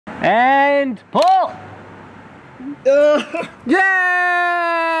And pull!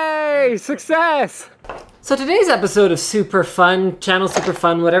 Yay! Success! So today's episode of Super Fun, Channel Super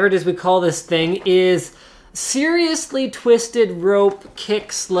Fun, whatever it is we call this thing, is seriously twisted rope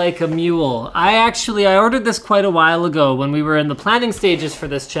kicks like a mule. I ordered this quite a while ago when we were in the planning stages for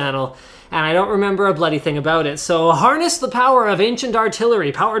this channel, and I don't remember a bloody thing about it. So harness the power of ancient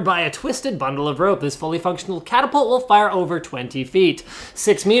artillery powered by a twisted bundle of rope. This fully functional catapult will fire over 20 feet,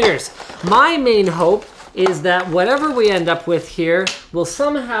 6 meters. My main hope is that whatever we end up with here will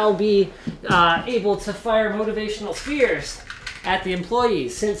somehow be able to fire motivational spheres at the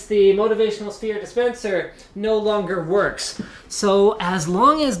employees, since the motivational sphere dispenser no longer works. So as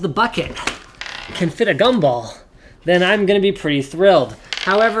long as the bucket can fit a gumball, then I'm gonna be pretty thrilled.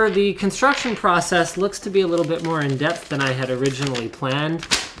 However, the construction process looks to be a little bit more in-depth than I had originally planned.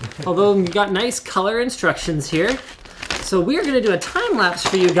 Although we've got nice color instructions here. So we're gonna do a time lapse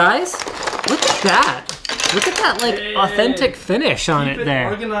for you guys. Look at that. Look at that, like, authentic finish on it there.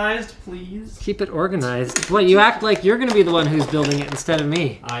 Keep it organized, please. Keep it organized. What, you act like you're gonna be the one who's building it instead of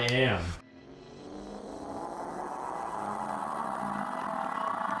me. I am.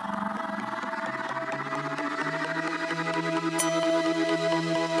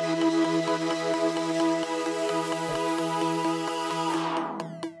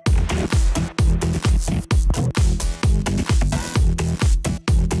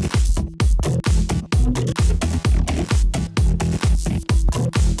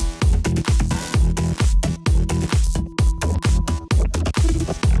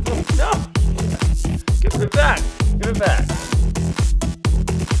 Give it back. Give it back.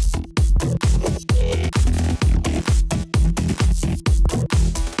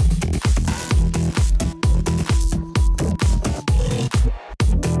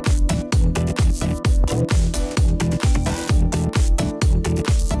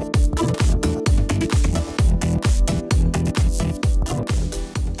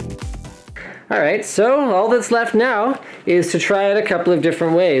 All right, so all that's left now is to try it a couple of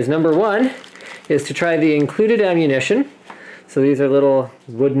different ways. Number one is to try the included ammunition. So these are little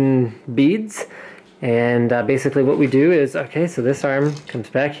wooden beads. And basically what we do is, okay, so this arm comes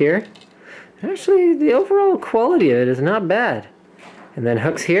back here. Actually, the overall quality of it is not bad. And then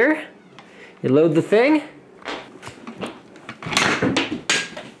hooks here. You load the thing.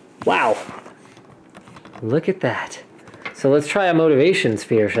 Wow. Look at that. So let's try a motivation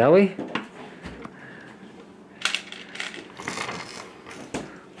sphere, shall we?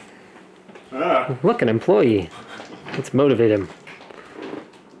 Look, an employee. Let's motivate him.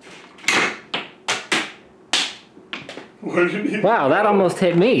 Wow, that almost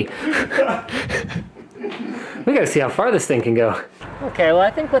hit me. We gotta see how far this thing can go. Okay, well I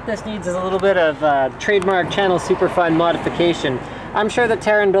think what this needs is a little bit of trademark Channel Super Fun modification. I'm sure that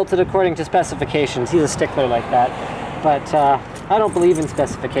Taryn built it according to specifications. He's a stickler like that. But I don't believe in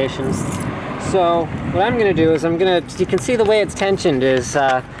specifications. So what I'm gonna do is you can see the way it's tensioned is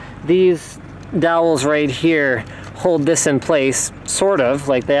these dowels right here hold this in place, sort of,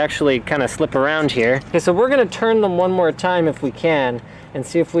 like they actually kind of slip around here. Okay, so we're gonna turn them one more time if we can and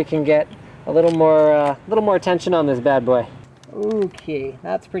see if we can get a little more tension on this bad boy. Okay,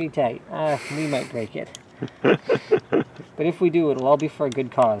 that's pretty tight. We might break it. But if we do, it'll all be for a good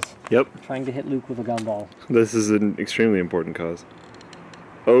cause. Yep. Trying to hit Luke with a gumball. This is an extremely important cause.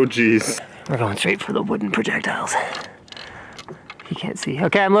 Oh geez. We're going straight for the wooden projectiles. You can't see.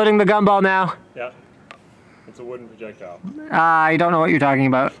 Okay, I'm loading the gumball now. Yeah. It's a wooden projectile. I don't know what you're talking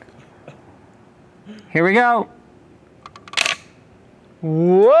about. Here we go.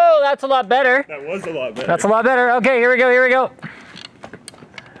 Whoa, that's a lot better. That was a lot better. That's a lot better. Okay, here we go, here we go.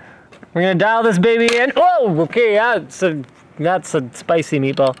 We're gonna dial this baby in. Whoa, okay, that's a spicy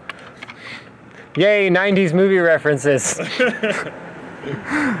meatball. Yay, 90s movie references. There's a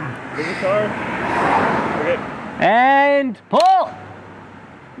car. Okay. And pull!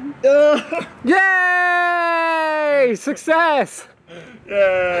 Yay! Success!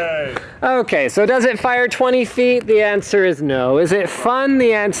 Yay! Okay, so does it fire 20 feet? The answer is no. Is it fun?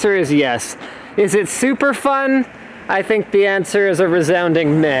 The answer is yes. Is it super fun? I think the answer is a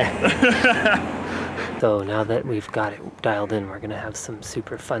resounding meh. So now that we've got it dialed in, we're gonna have some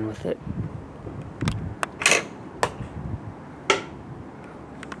super fun with it.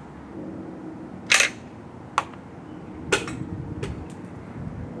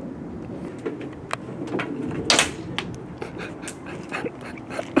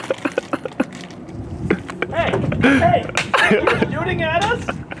 Hey! You were shooting at us?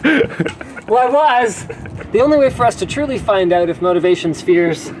 Well, I was. The only way for us to truly find out if motivation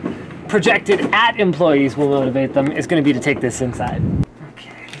spheres projected at employees will motivate them is going to be to take this inside.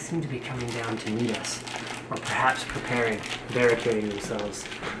 Okay, this seem to be coming down to meet us, or perhaps barricading themselves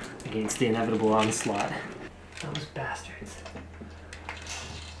against the inevitable onslaught. Those bastards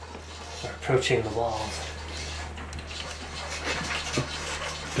are approaching the walls.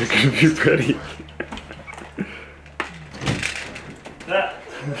 They're gonna be ready.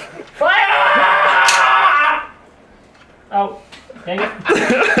 Fire! Oh, dang it.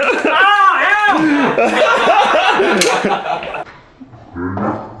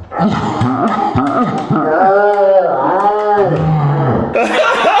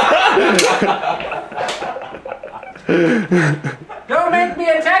 Don't make me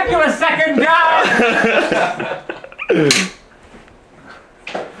attack you a second time!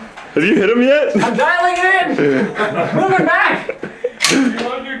 Have you hit him yet? I'm dialing it in! Moving back! You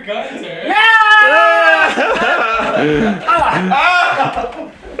want your guns, eh? Yeah!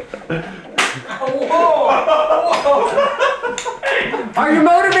 Are you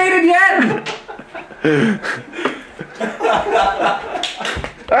motivated yet?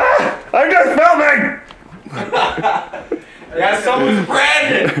 I'm just filming! Yeah, someone's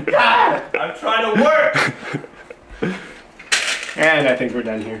branded! God, I'm trying to work! And I think we're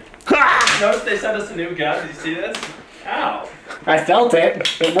done here. Notice they sent us a new gun. Did you see this? Ow. I felt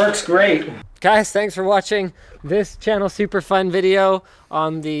it. It works great. Guys, thanks for watching this channel super fun video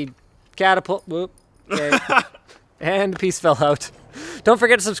on the Catapult. Whoop. Okay. And peace fell out. Don't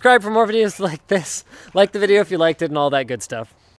forget to subscribe for more videos like this. Like the video if you liked it and all that good stuff.